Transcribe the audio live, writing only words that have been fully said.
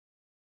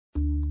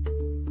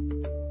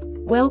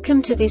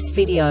Welcome to this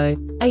video.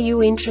 Are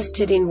you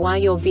interested in why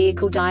your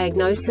vehicle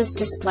diagnosis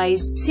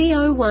displays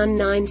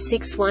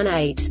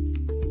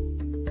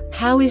C0196-18?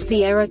 How is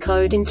the error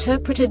code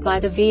interpreted by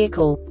the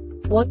vehicle?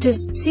 What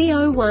does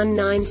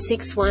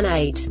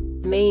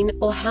C0196-18 mean,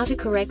 or how to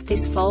correct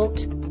this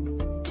fault?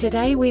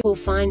 Today we will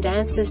find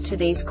answers to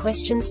these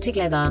questions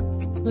together.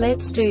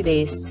 Let's do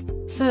this.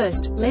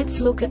 First, let's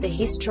look at the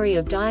history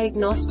of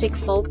diagnostic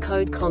fault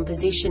code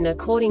composition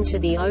according to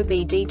the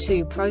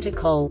OBD2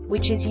 protocol,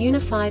 which is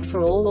unified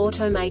for all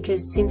automakers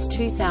since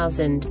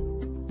 2000.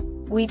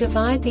 We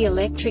divide the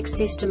electric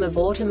system of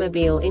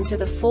automobile into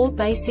the four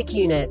basic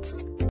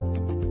units: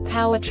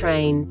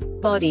 powertrain,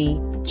 body,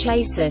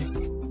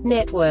 chassis,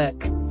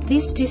 network.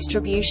 This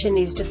distribution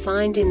is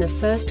defined in the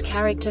first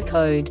character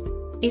code.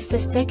 If the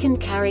second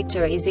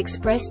character is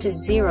expressed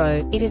as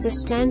 0, it is a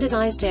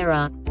standardized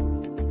error.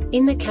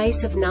 In the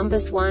case of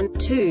numbers 1,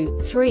 2,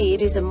 3,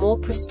 it is a more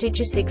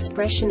prestigious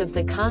expression of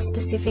the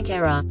car-specific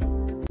error.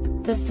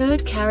 The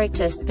third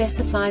character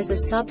specifies a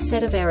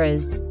subset of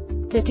errors.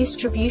 The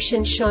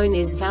distribution shown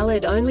is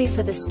valid only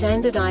for the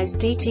standardized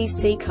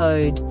DTC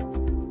code.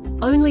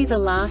 Only the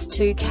last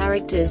two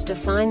characters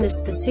define the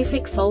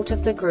specific fault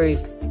of the group.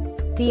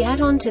 The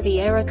add-on to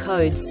the error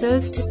code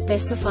serves to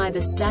specify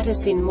the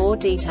status in more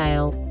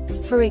detail.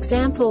 For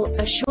example,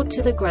 a short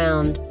to the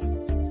ground.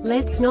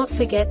 Let's not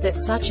forget that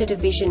such a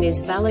division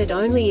is valid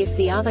only if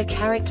the other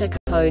character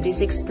code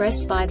is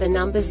expressed by the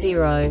number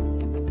 0.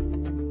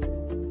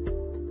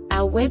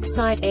 Our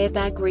website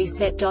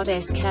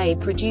airbagreset.sk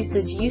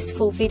produces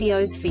useful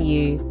videos for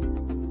you.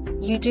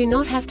 You do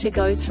not have to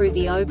go through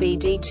the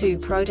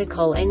OBD2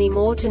 protocol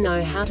anymore to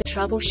know how to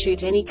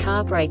troubleshoot any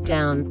car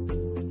breakdown.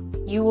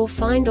 You will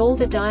find all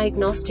the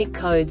diagnostic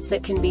codes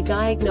that can be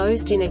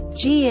diagnosed in a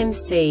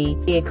GMC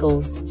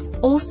vehicles.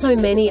 Also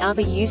many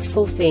other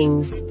useful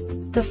things.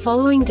 The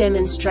following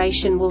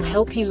demonstration will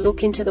help you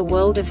look into the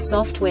world of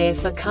software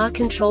for car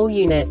control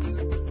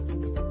units.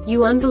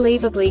 You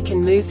unbelievably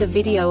can move the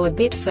video a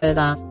bit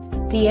further.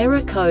 The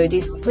error code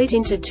is split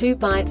into 2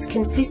 bytes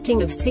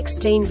consisting of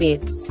 16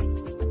 bits.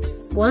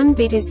 1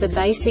 bit is the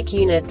basic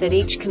unit that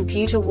each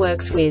computer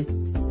works with.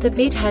 The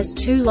bit has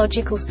 2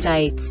 logical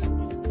states: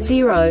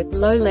 0,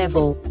 low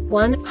level,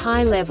 1,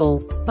 high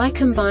level. By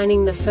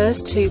combining the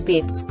first 2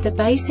 bits, the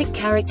basic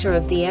character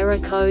of the error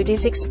code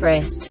is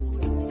expressed.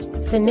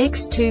 The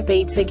next 2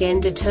 beats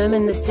again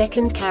determine the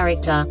second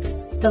character.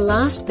 The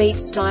last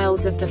beat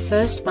styles of the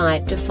first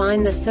byte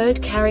define the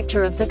third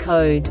character of the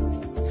code.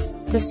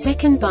 The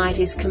second byte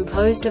is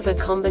composed of a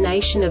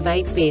combination of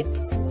 8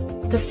 bits.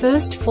 The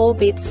first 4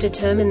 bits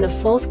determine the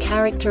fourth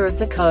character of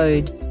the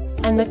code.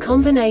 And the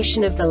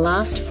combination of the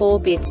last 4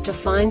 bits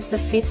defines the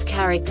fifth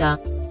character.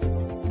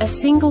 A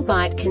single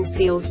byte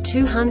conceals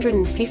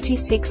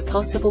 256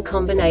 possible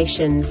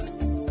combinations.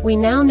 We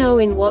now know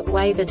in what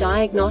way the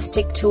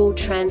diagnostic tool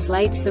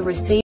translates the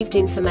received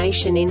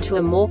information into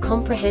a more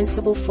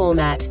comprehensible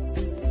format.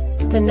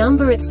 The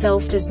number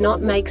itself does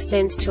not make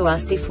sense to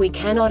us if we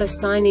cannot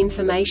assign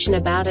information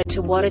about it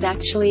to what it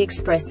actually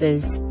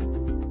expresses.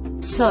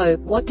 So,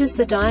 what does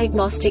the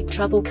Diagnostic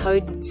Trouble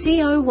Code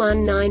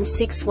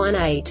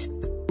C0196-18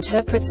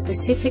 interpret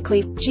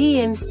specifically for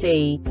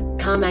GMC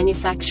car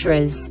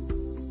manufacturers?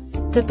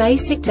 The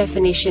basic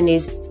definition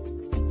is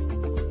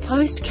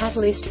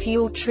post-catalyst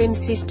fuel trim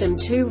system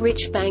 2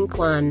 rich bank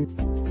 1.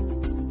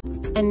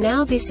 And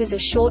now this is a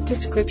short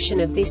description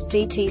of this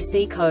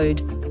DTC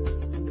code.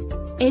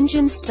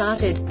 Engine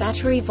started,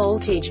 battery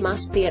voltage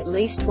must be at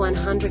least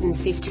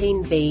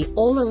 115 V,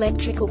 all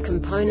electrical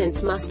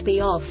components must be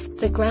off,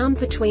 the ground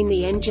between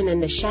the engine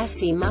and the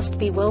chassis must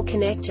be well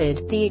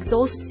connected, the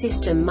exhaust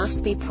system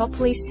must be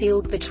properly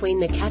sealed between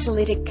the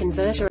catalytic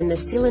converter and the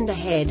cylinder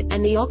head,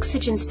 and the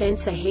oxygen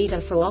sensor heater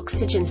for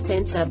oxygen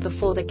sensor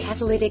before the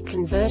catalytic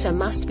converter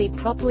must be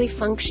properly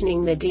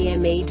functioning. The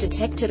DME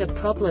detected a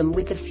problem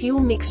with the fuel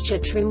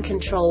mixture.Trim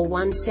control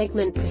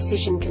 1-segment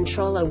precision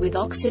controller with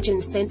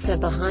oxygen sensor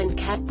behind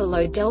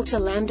below delta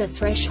lambda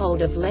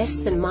threshold of less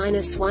than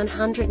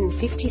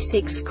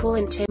 -156,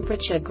 coolant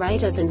temperature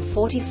greater than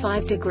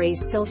 45 degrees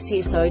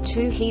Celsius,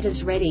 O2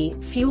 heaters ready,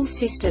 fuel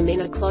system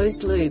in a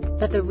closed loop,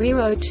 but the rear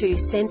O2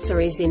 sensor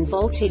is in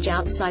voltage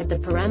outside the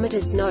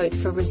parameters.Note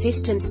for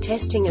resistance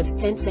testing of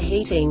sensor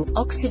heating.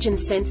 Oxygen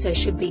sensor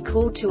should be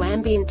cooled to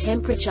ambient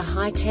temperature.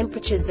 High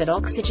temperatures at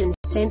oxygen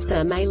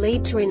sensor may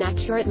lead to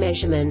inaccurate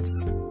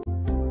measurements.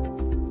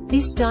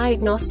 This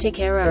diagnostic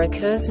error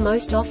occurs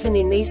most often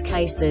in these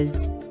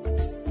cases: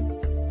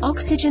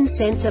 oxygen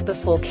sensor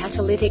before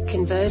catalytic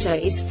converter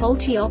is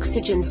faulty,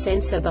 oxygen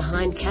sensor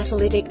behind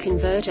catalytic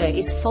converter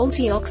is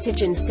faulty,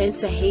 oxygen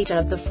sensor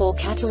heater before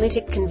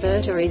catalytic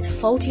converter is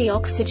faulty,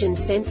 oxygen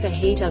sensor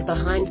heater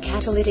behind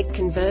catalytic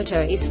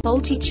converter is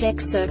faulty.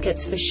 Check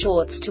circuits for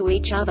shorts to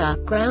each other,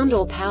 ground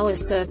or power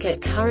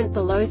circuit current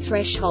below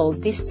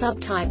threshold. This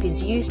subtype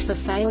is used for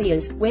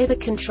failures, where the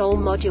control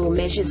module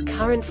measures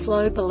current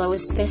flow below a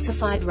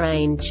specified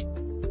range.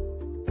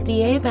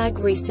 The Airbag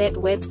Reset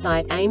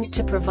website aims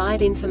to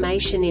provide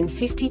information in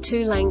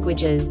 52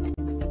 languages.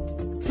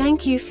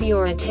 Thank you for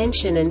your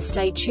attention and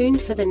stay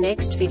tuned for the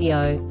next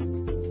video.